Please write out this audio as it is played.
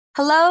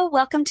Hello,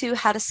 welcome to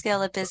How to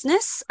Scale a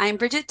Business. I'm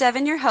Bridget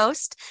Devon, your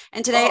host,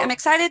 and today I'm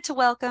excited to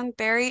welcome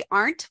Barry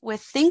Arndt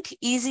with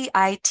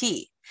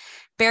ThinkEzIT.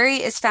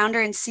 Barry is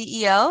founder and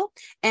CEO,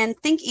 and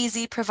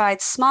ThinkEzI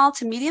provides small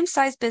to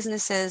medium-sized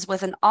businesses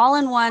with an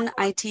all-in-one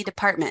IT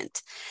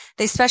department.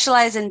 They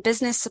specialize in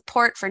business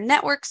support for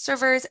network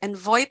servers and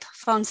VoIP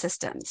phone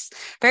systems.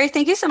 Barry,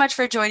 thank you so much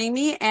for joining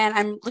me, and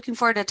I'm looking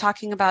forward to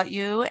talking about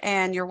you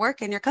and your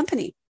work and your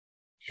company.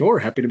 Sure,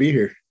 happy to be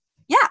here.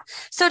 Yeah.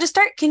 So to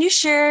start, can you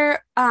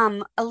share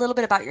a little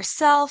bit about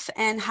yourself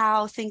and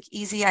how Think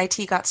Easy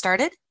IT got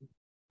started?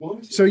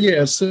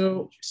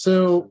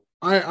 So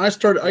I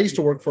started. I used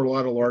to work for a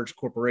lot of large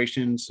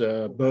corporations,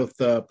 both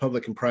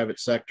public and private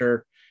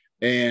sector,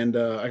 and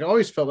I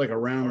always felt like a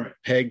round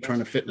peg trying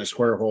to fit in a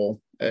square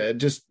hole. It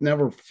just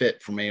never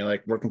fit for me.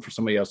 Like working for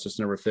somebody else just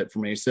never fit for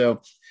me.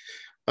 So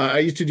I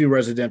used to do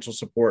residential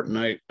support, and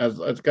I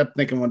got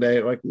thinking one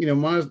day, like I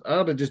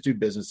ought to just do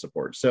business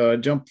support. So I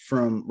jumped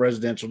from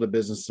residential to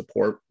business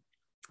support,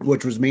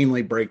 which was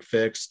mainly break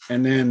fix.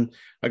 And then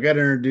I got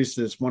introduced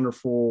to this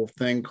wonderful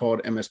thing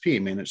called MSP,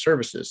 managed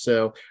services.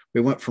 So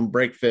we went from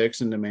break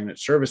fix into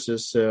managed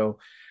services. So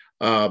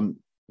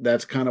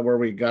that's kind of where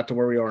we got to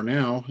where we are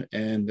now.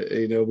 And,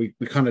 we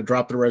kind of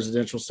dropped the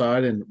residential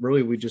side and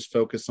really we just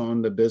focus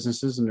on the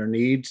businesses and their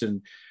needs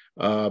and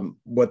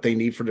what they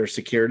need for their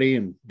security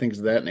and things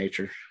of that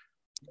nature.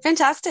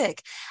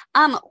 Fantastic.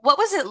 What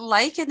was it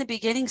like in the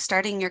beginning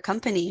starting your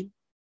company?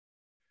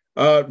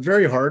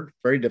 Very hard,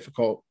 very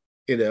difficult.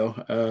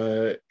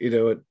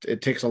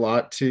 It takes a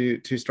lot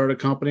to start a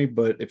company,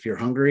 but if you're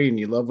hungry and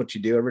you love what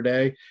you do every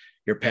day,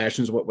 your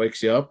passion is what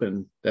wakes you up,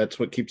 and that's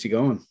what keeps you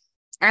going.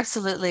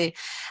 Absolutely.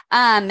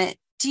 Um,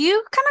 do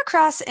you come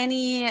across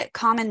any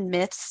common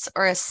myths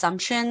or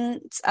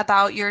assumptions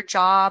about your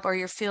job or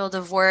your field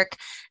of work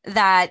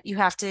that you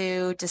have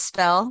to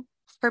dispel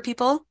for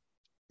people?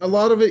 A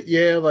lot of it,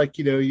 yeah, like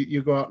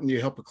you go out and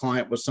you help a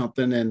client with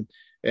something,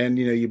 and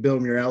you build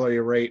them your hourly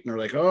rate, and they're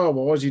like, oh,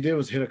 well, all you did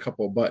was hit a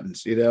couple of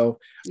buttons.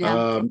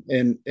 Yeah.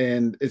 And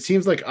it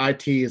seems like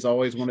IT is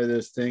always one of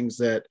those things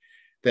that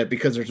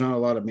because there's not a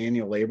lot of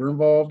manual labor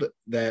involved,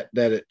 that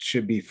it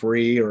should be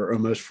free or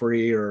almost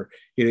free, or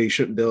you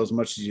shouldn't bill as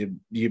much as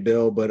you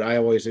bill. But I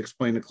always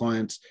explain to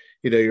clients,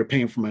 you're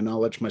paying for my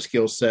knowledge, my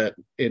skill set,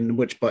 and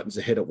which buttons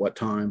to hit at what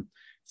time.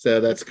 So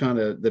that's kind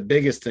of the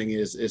biggest thing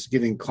is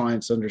getting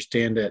clients to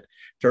understand that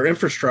their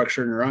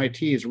infrastructure and their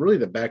IT is really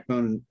the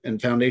backbone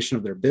and foundation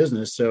of their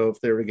business. So if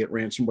they were to get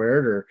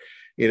ransomware,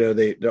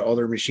 or all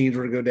their machines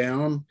were to go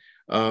down,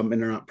 and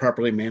they're not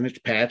properly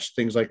managed, patched,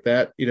 things like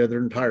that,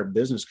 their entire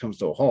business comes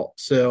to a halt.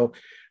 So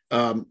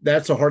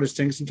that's the hardest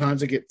thing sometimes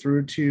to get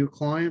through to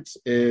clients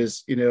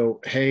is,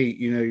 hey,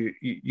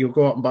 you'll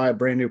go out and buy a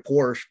brand new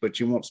Porsche, but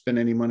you won't spend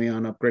any money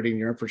on upgrading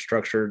your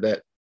infrastructure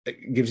that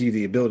gives you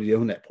the ability to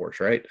own that Porsche,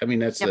 right? I mean,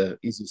 that's Yep. the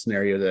easy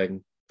scenario that I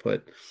can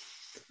put.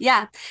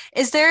 Yeah.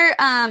 Is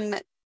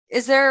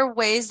there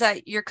ways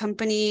that your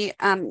company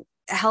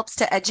helps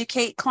to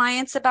educate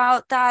clients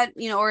about that,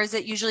 or is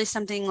it usually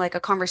something like a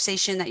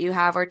conversation that you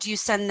have, or do you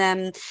send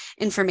them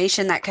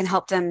information that can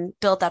help them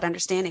build that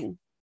understanding?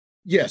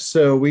 Yes,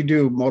 so we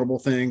do multiple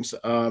things.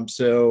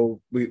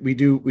 So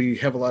we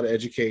have a lot of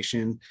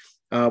education.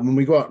 When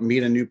we go out and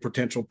meet a new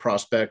potential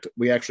prospect,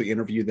 we actually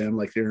interview them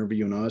like they're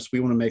interviewing us. We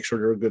want to make sure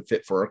they're a good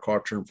fit for our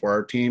culture and for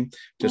our team,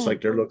 just Mm.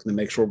 like they're looking to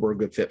make sure we're a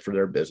good fit for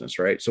their business,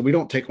 right? So we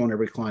don't take on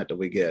every client that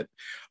we get.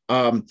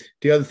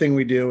 The other thing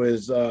we do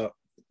is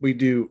we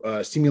do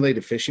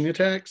simulated phishing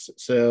attacks.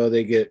 So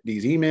they get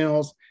these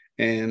emails,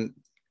 and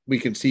we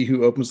can see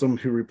who opens them,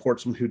 who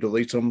reports them, who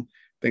deletes them,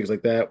 things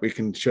like that. We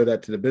can show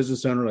that to the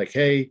business owner, like,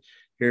 hey,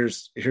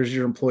 here's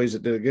your employees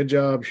that did a good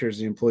job. Here's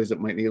the employees that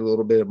might need a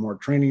little bit of more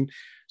training.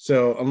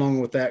 So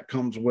along with that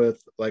comes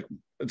with like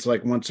it's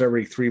like once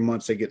every 3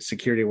 months they get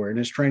security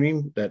awareness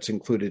training that's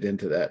included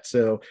into that.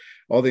 So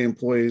all the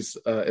employees,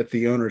 if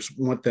the owners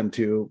want them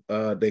to,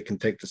 they can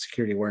take the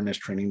security awareness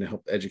training to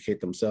help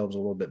educate themselves a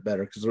little bit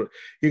better, because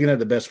you can have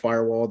the best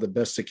firewall, the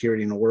best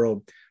security in the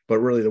world, but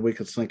really the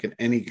weakest link in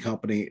any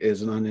company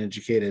is an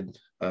uneducated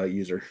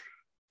user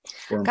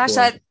or Gosh,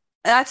 employee.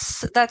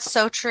 that's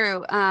so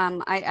true.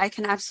 I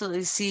can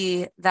absolutely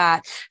see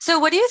that. So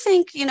what do you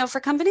think, for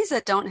companies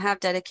that don't have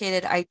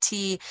dedicated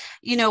IT,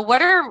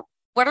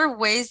 what are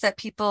ways that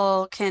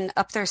people can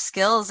up their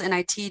skills in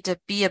IT to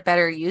be a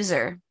better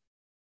user?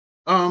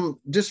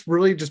 Just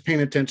really just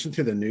paying attention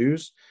to the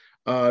news.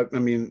 I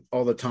mean,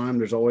 all the time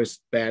there's always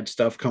bad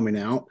stuff coming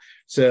out.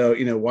 So,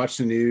 watch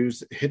the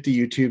news, hit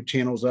the YouTube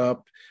channels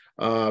up.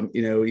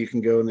 You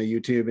can go in the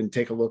YouTube and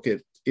take a look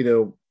at,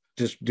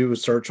 just do a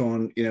search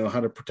on,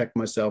 how to protect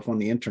myself on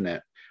the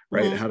internet,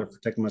 right? Mhm. How to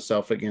protect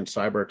myself against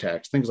cyber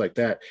attacks, things like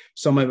that.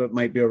 Some of it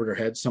might be over their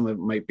head, some of it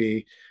might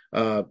be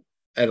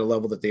at a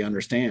level that they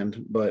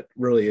understand, but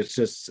really it's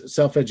just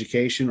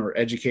self-education or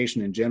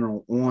education in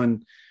general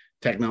on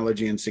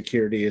technology and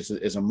security is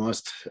a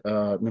must,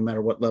 no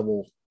matter what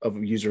level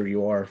of user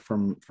you are,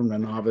 from the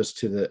novice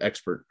to the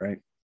expert, right?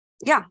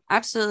 Yeah,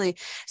 absolutely.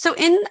 So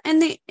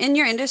in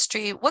your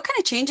industry, what kind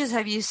of changes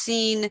have you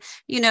seen,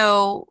 you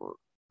know,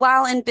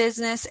 while in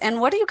business,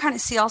 and what do you kind of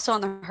see also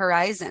on the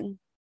horizon?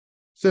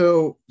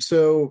 So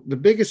the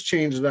biggest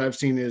change that I've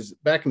seen is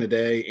back in the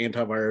day,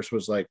 antivirus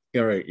was like,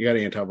 all right, you got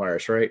an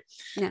antivirus, right?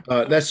 Yeah.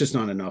 That's just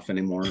not enough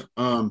anymore.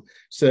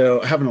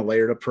 So having a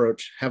layered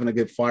approach, having a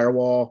good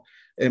firewall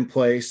in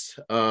place,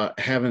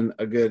 having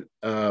a good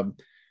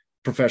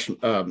professional,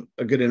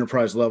 a good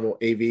enterprise level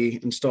AV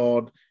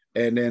installed,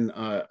 and then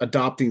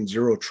adopting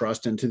zero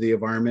trust into the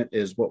environment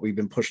is what we've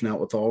been pushing out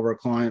with all of our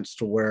clients,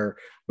 to where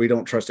we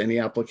don't trust any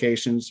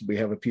applications. We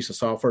have a piece of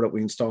software that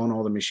we install on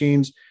all the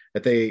machines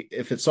that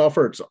if it's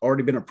software, it's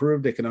already been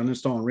approved, they can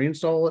uninstall and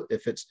reinstall it.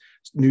 If it's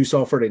new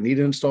software they need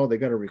to install, they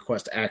got to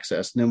request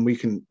access. And then we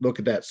can look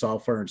at that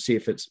software and see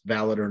if it's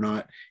valid or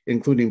not,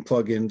 including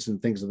plugins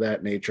and things of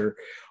that nature.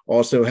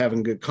 Also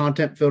having good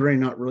content filtering,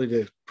 not really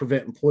to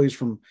prevent employees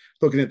from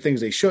looking at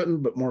things they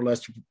shouldn't, but more or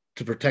less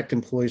to protect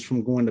employees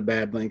from going to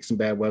bad links and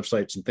bad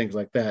websites and things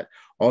like that.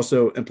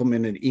 Also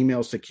implemented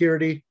email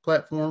security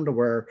platform to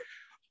where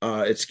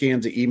it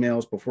scans the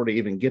emails before they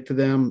even get to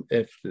them.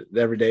 If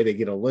every day they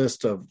get a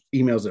list of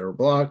emails that are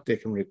blocked, they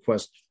can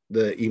request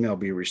the email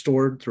be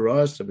restored through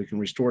us, so we can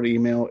restore the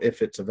email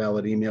if it's a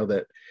valid email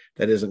that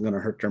isn't going to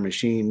hurt their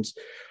machines.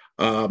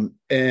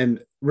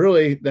 And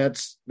really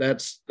that's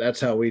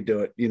how we do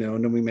it,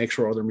 and then we make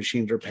sure all their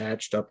machines are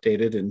patched,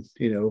 updated, and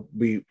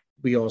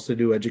we also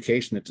do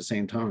education at the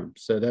same time.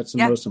 So that's the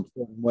Yeah. most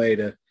important way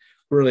to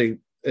really,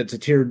 it's a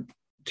tiered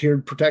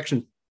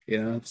protection.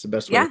 It's the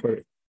best way to Yeah. put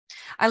it.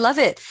 I love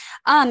it.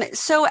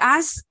 So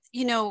as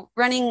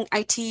running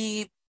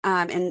IT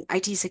and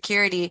IT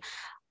security,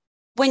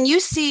 when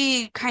you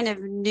see kind of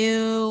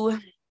new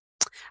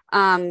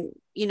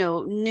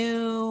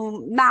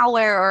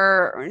malware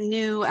or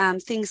new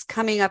things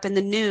coming up in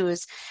the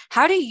news,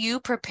 how do you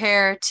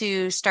prepare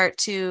to start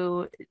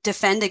to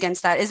defend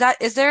against that? Is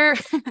there,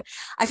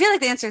 I feel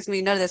like the answer is going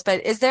to be no to this,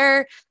 but is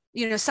there,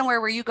 somewhere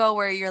where you go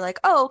where you're like,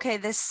 oh, okay,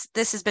 this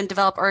has been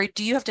developed, or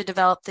do you have to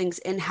develop things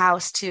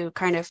in-house to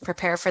kind of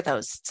prepare for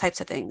those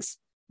types of things?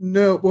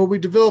 No, well, we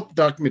develop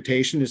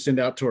documentation to send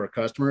out to our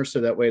customers,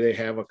 so that way they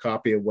have a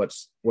copy of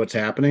what's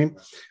happening.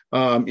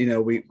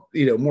 We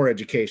more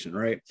education,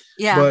 right?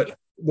 Yeah. But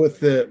with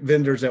the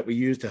vendors that we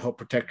use to help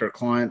protect our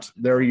clients,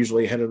 they're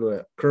usually ahead of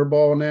the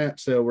curveball on that,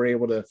 so we're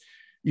able to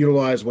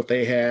utilize what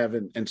they have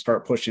and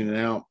start pushing it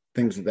out,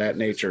 things of that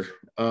nature.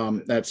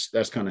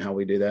 That's kind of how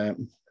we do that.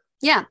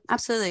 Yeah,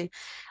 absolutely.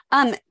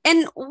 And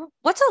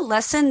what's a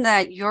lesson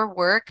that your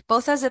work,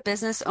 both as a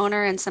business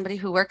owner and somebody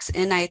who works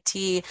in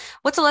IT,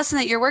 what's a lesson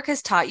that your work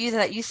has taught you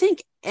that you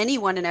think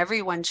anyone and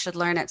everyone should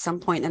learn at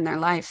some point in their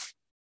life?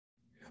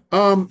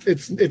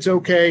 It's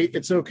okay.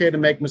 It's okay to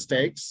make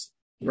mistakes,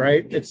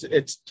 right? It's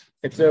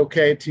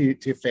okay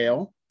to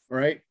fail,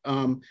 right?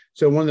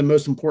 So one of the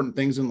most important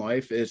things in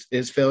life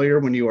is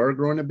failure when you are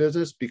growing a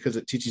business, because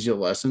it teaches you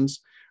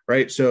lessons,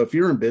 right? So if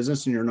you're in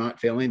business and you're not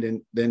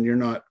failing, then you're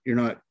not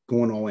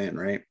going all in,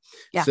 right?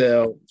 Yeah.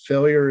 So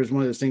failure is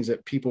one of those things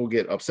that people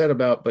get upset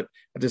about, but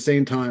at the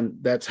same time,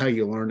 that's how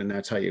you learn and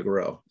that's how you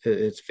grow.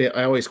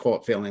 I always call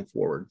it failing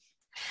forward.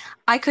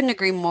 I couldn't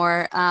agree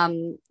more.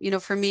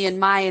 For me in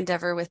my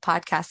endeavor with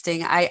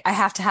podcasting, I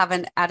have to have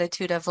an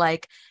attitude of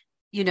like,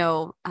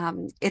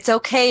 it's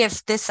okay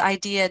if this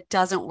idea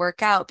doesn't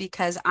work out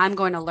because I'm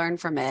going to learn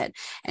from it.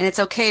 And it's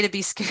okay to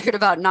be scared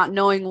about not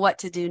knowing what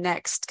to do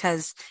next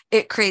because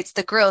it creates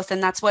the growth.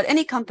 And that's what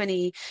any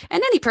company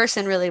and any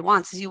person really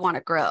wants, is you want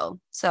to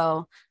grow.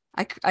 So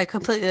I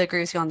completely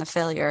agree with you on the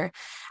failure.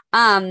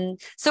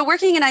 So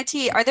working in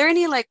IT, are there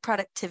any like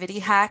productivity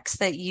hacks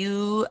that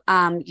you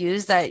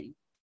use that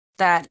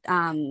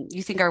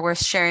you think are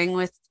worth sharing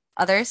with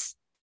others?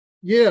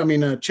 Yeah, I mean,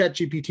 Chat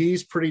GPT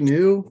is pretty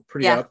new,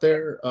 pretty Yeah. out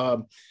there.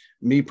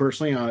 Me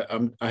personally,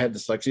 I had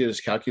dyslexia,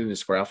 dyscalculia, and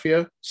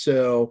dysgraphia,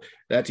 so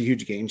that's a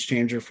huge game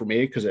changer for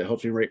me because it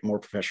helps me write more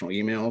professional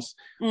emails.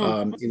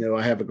 Mm.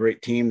 I have a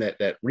great team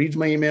that reads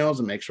my emails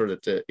and makes sure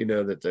that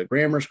the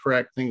grammar's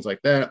correct, things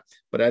like that.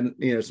 But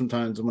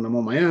sometimes when I'm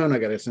on my own, I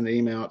got to send an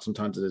email out.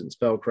 Sometimes it isn't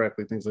spelled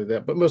correctly, things like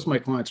that. But most of my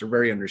clients are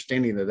very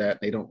understanding of that. And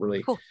they don't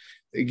really Cool.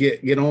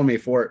 get on me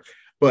for it.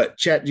 But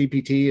Chat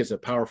GPT is a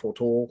powerful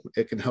tool.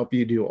 It can help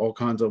you do all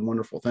kinds of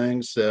wonderful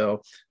things.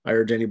 So I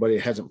urge anybody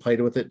that hasn't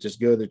played with it,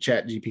 just go to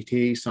Chat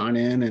GPT, sign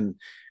in,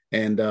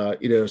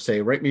 and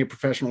say, write me a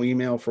professional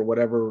email for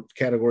whatever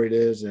category it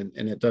is. And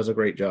it does a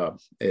great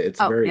job.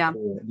 It's Oh, very yeah.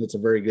 cool. It's a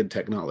very good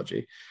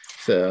technology.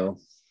 So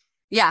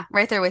Yeah,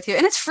 right there with you.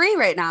 And it's free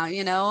right now,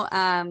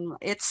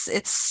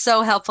 it's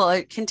so helpful.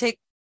 It can take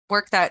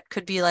work that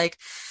could be like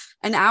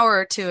an hour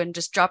or two and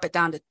just drop it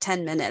down to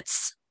 10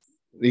 minutes.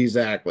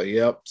 exactly.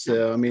 Yep. Yeah.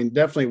 So, I mean,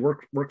 definitely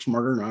work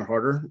smarter, not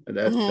harder. Hmm.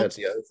 That's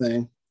the other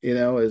thing,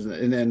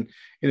 and then,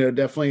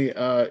 definitely,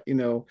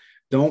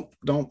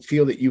 don't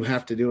feel that you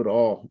have to do it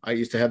all. I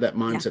used to have that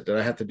Yeah. mindset that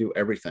I have to do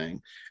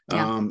everything.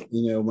 Yeah.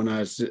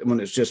 When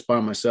it's just by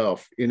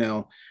myself,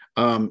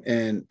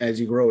 and as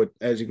you grow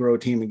a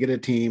team and get a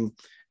team,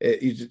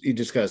 you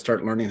just got to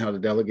start learning how to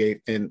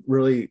delegate and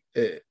really,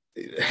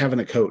 having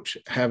a coach,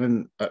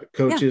 having Yeah.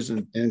 coaches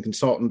and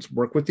consultants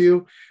work with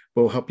you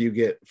will help you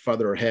get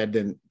further ahead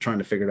than trying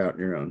to figure it out on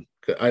your own.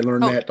 I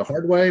learned Oh, that the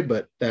hard way,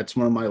 but that's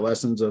one of my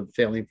lessons of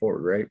failing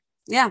forward, right?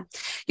 yeah.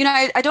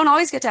 I don't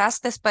always get to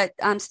ask this, but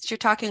since you're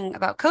talking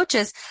about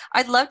coaches,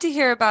 I'd love to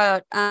hear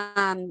about,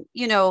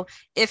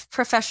 if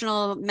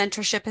professional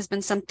mentorship has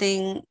been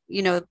something,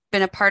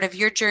 been a part of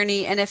your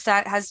journey, and if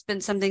that has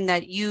been something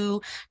that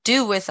you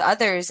do with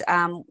others,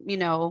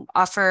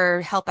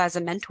 offer help as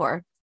a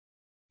mentor.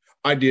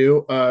 I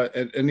do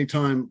at any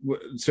time.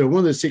 So one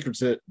of the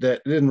secrets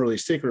that isn't really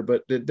secret,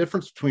 but the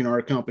difference between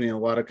our company and a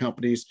lot of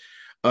companies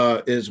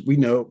is we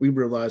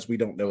realize we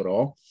don't know it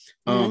all.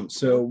 Hmm.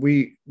 So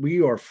we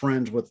are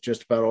friends with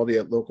just about all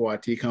the local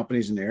IT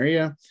companies in the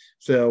area.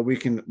 So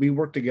we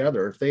work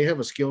together. If they have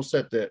a skill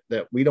set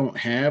that we don't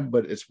have,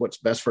 but it's what's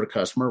best for the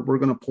customer, we're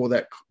going to pull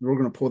that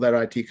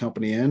IT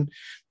company in.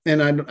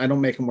 And I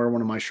don't make them wear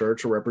one of my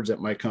shirts or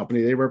represent my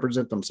company. They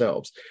represent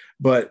themselves.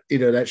 But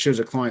that shows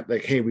a client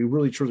like, hey, we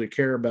really truly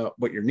care about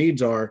what your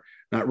needs are,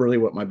 not really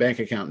what my bank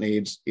account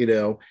needs,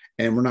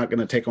 and we're not going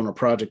to take on a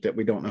project that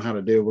we don't know how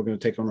to do. We're going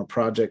to take on a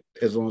project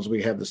as long as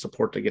we have the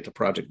support to get the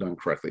project done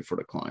correctly for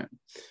the client.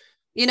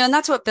 And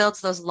that's what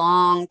builds those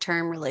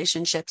long-term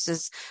relationships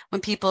is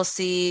when people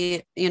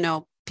see,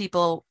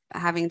 people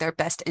having their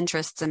best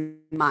interests in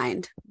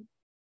mind.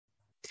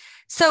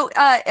 So,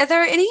 are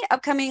there any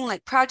upcoming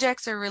like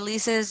projects or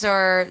releases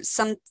or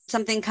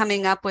something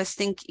coming up with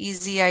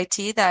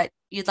ThinkEzIT that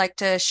you'd like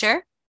to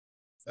share?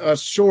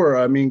 Sure.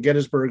 I mean,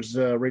 Gettysburg's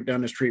right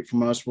down the street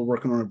from us. We're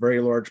working on a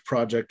very large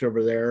project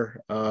over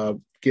there.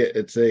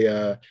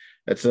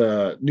 It's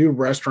a new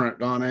restaurant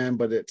gone in,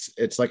 but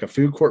it's like a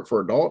food court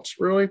for adults,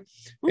 really,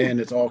 Hmm. and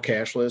it's all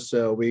cashless.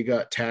 So we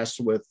got tasked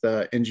with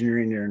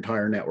engineering their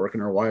entire network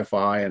and our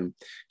Wi-Fi and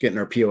getting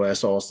our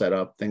POS all set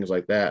up, things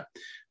like that.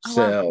 Oh, wow.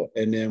 So,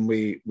 and then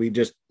we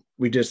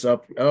just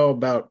up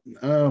about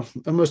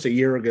almost a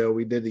year ago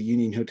we did the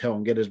Union Hotel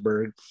in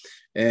Gettysburg,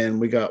 and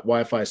we got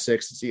Wi-Fi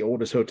 6. It's the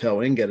oldest hotel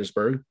in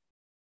Gettysburg,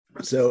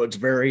 so it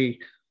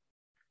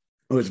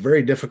was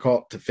very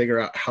difficult to figure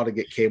out how to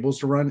get cables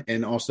to run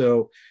and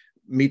also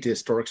meet the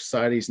historic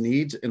society's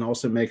needs and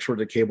also make sure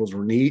the cables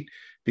were neat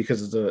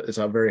because it's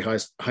a very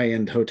high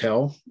end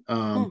hotel.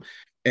 Hmm.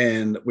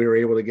 And we were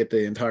able to get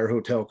the entire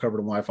hotel covered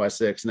in Wi-Fi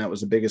 6, and that was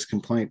the biggest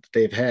complaint that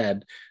they've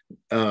had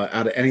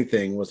out of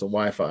anything was the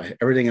Wi-Fi.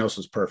 Everything else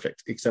was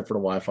perfect except for the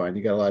Wi-Fi. And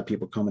you got a lot of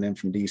people coming in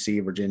from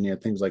DC, Virginia,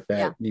 things like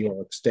Yeah. that, New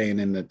York, staying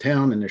in the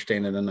town, and they're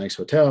staying in a nice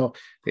hotel.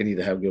 They need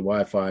to have good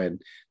Wi-Fi,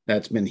 and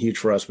that's been huge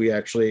for us. We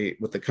actually,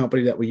 with the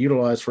company that we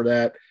utilize for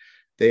that,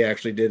 they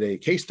actually did a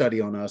case study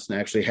on us and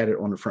actually had it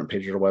on the front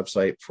page of the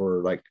website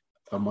for like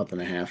a month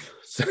and a half.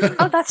 So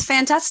Oh, that's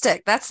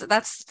fantastic. That's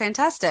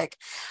fantastic.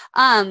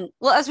 Well,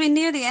 as we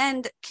near the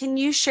end, can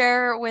you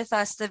share with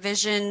us the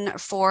vision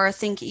for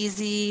Think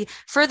Easy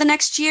for the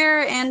next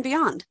year and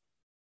beyond?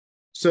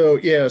 So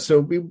yeah,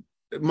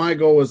 my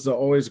goal is to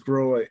always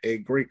grow a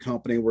great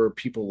company where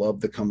people love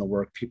to come to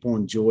work. People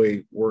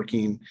enjoy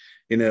working.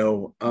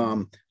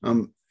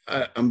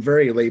 I'm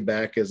very laid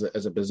back as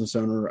a business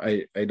owner.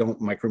 I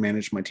don't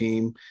micromanage my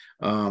team.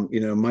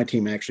 My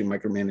team actually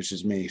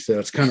micromanages me, so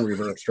it's kind of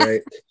reversed,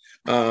 right?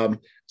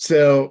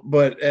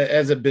 But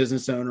as a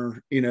business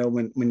owner,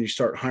 when you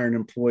start hiring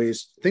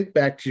employees, think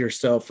back to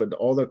yourself and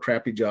all the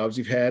crappy jobs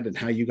you've had and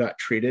how you got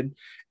treated,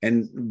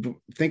 and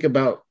think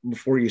about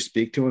before you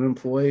speak to an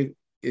employee.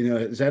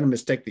 Is that a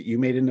mistake that you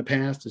made in the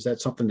past? Is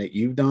that something that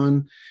you've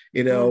done?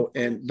 Mm.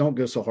 And don't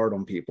go so hard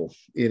on people.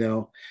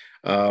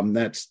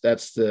 That's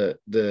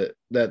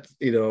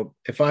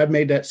if I've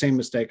made that same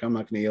mistake, I'm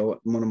not going to yell at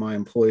one of my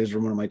employees or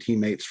one of my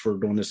teammates for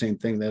doing the same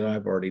thing that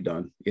I've already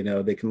done.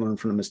 They can learn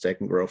from the mistake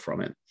and grow from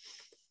it.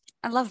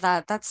 I love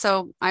that.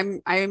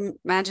 I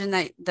imagine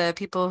that the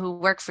people who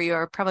work for you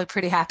are probably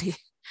pretty happy.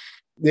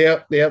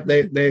 Yeah, yeah.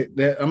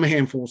 They I'm a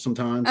handful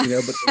sometimes,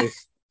 but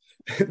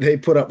they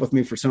put up with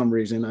me for some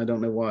reason. I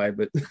don't know why,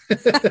 but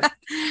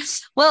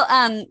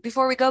Well,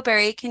 before we go,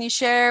 Barry, can you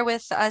share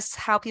with us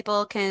how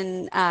people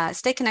can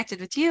stay connected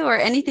with you or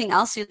anything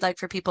else you'd like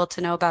for people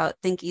to know about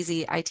Think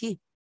Easy IT?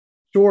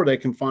 sure, they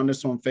can find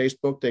us on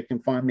Facebook. They can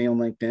find me on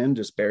LinkedIn,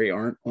 just Barry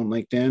Arendt on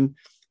LinkedIn.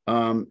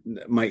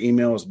 My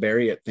email is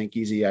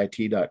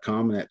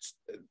barry@thinkezit.com, and that's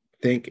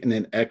think and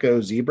then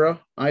echo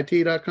zebra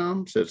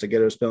it.com. So it's a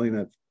ghetto spelling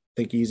of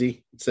think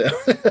easy. So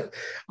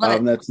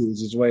Love it. that's the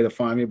easiest way to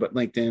find me. But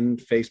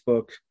LinkedIn,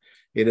 Facebook,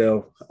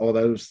 all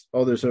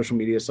those social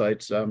media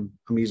sites, I'm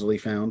easily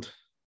found.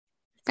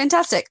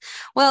 Fantastic.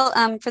 Well,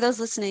 for those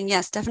listening,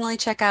 yes, definitely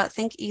check out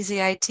Think Easy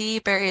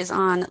IT. Barry is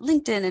on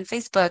LinkedIn and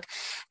Facebook.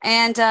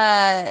 And,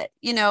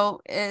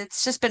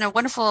 it's just been a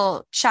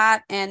wonderful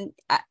chat. And,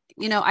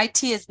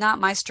 IT is not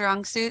my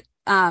strong suit.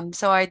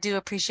 So I do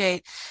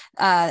appreciate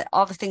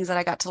all the things that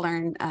I got to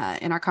learn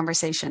in our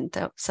conversation.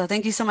 So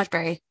thank you so much,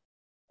 Barry.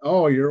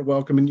 Oh, you're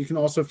welcome. And you can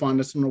also find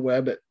us on the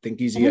web at Mhm.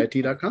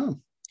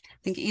 thinkezit.com.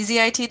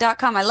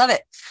 ThinkEzIT.com. I love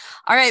it.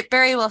 All right,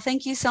 Barry. Well,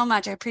 thank you so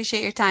much. I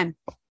appreciate your time.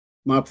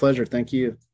 My pleasure. Thank you.